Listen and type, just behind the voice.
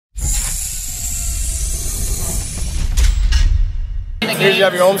Here you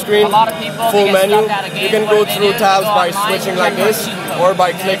have your home screen, full menu. You can go through tabs by switching like this or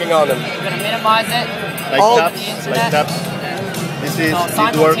by clicking on them. You're going to minimize it. Like taps.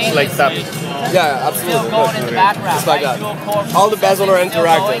 It works like taps. Yeah, absolutely. Just like that. All All the bezel are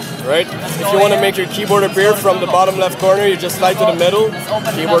interactive, right? If you want to make your keyboard appear from the bottom left corner, you just slide to the middle,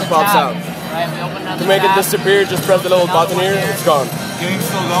 keyboard pops out. To make it disappear, just press the little button here, it's gone. Game's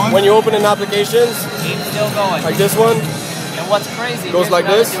still going? When you open in applications, Game's still going. like this one, And what's crazy, goes like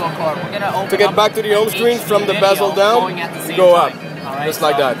this. To get back to the home screen, from the bezel down, you go up, just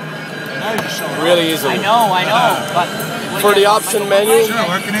like that. Really easily. I know, but For the option menu, Sure,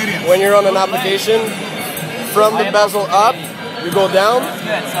 we're Canadian. when you're on an application, from the bezel up, you go down,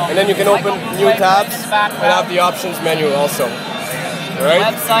 and then you can open new tabs and have the options menu also. Alright?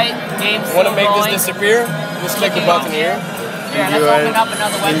 Website, game's Want to still make this going. disappear? Just click the button here. Here, let's open up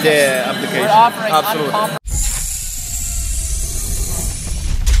another website. In the application. We're offering Absolutely. uncompromised